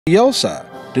Yelsa,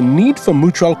 the need for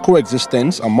mutual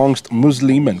coexistence amongst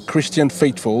Muslim and Christian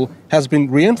faithful has been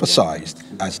re-emphasized,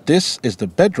 as this is the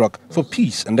bedrock for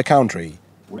peace in the country.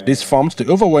 This forms the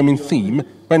overwhelming theme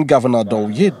when Governor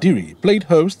Douye Diri played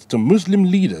host to Muslim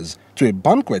leaders to a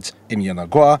banquet in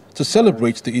Yenagoa to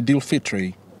celebrate the Eid El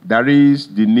Fitr. There is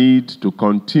the need to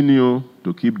continue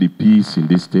to keep the peace in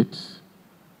this state.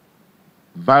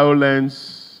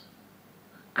 Violence,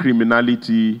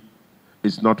 criminality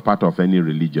is not part of any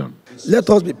religion. Let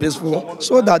us be peaceful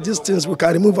so that these things we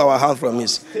can remove our hands from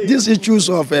it. These issues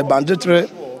of banditry,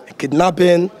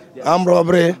 kidnapping, armed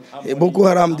robbery, Boko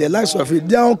Haram, the likes of it,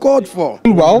 they are uncalled for.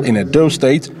 Meanwhile, in Edo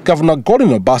State, Governor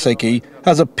Godwin Obaseki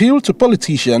has appealed to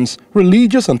politicians,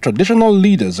 religious and traditional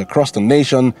leaders across the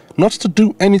nation not to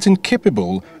do anything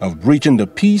capable of breaching the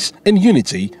peace and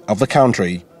unity of the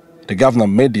country. The governor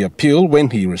made the appeal when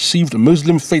he received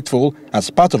Muslim faithful as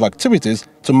part of activities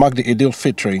to mark the Eid El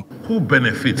Fitr. Who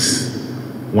benefits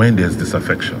when there's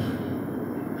disaffection?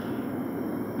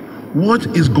 What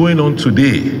is going on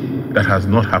today that has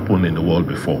not happened in the world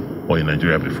before or in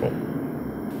Nigeria before?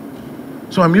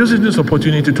 So I'm using this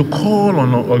opportunity to call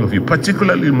on all of you,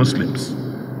 particularly Muslims,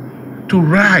 to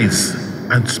rise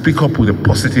and speak up with a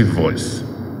positive voice.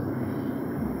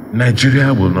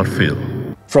 Nigeria will not fail.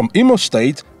 From Imo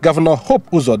State, Governor Hope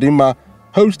Uzodinma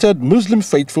hosted Muslim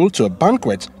faithful to a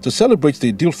banquet to celebrate the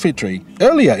Eid El Fitr.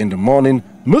 Earlier in the morning,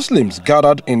 Muslims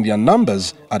gathered in their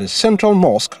numbers at the Central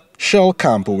Mosque, Shell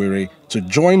Camp Owerri, to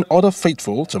join other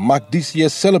faithful to mark this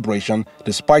year's celebration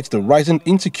despite the rising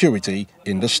insecurity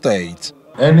in the state.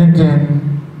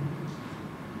 Anything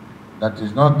that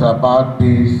is not about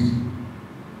peace,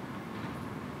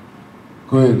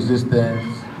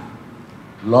 coexistence,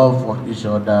 love for each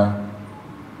other,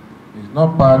 is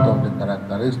not part of the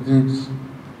characteristics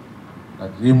that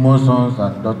Imo sons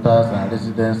and daughters and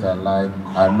residents alike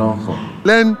are known for.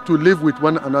 Learn to live with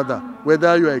one another,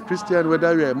 whether you are a Christian,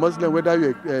 whether you are a Muslim, whether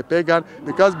you are a pagan,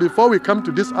 because before we come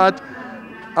to this earth,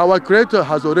 our Creator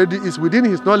is within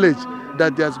His knowledge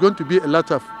that there's going to be a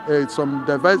lot of some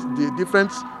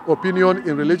different opinion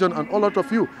in religion and all lot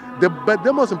of you. But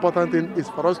the most important thing is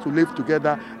for us to live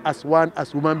together as one,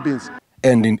 as human beings.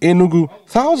 And in Enugu,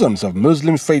 thousands of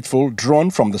Muslim faithful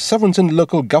drawn from the 17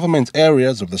 local government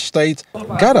areas of the state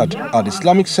gathered at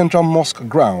Islamic Central Mosque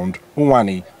ground,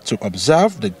 Uwani, to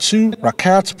observe the 2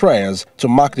 rakat prayers to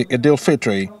mark the Eid El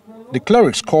Fitr. The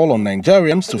clerics call on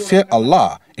Nigerians to fear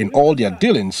Allah in all their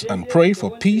dealings and pray for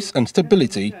peace and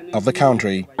stability of the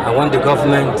country. I want the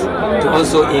government to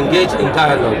also engage in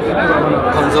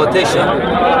dialogue, consultation,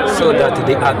 so that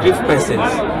the aggrieved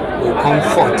persons will come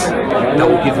forth that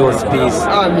will give us peace,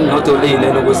 not only in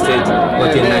Enugu State,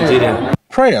 but in Nigeria.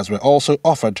 Prayers were also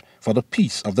offered for the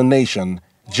peace of the nation.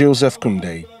 Joseph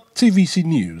Kunde, TVC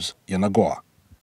News, Yenagoa.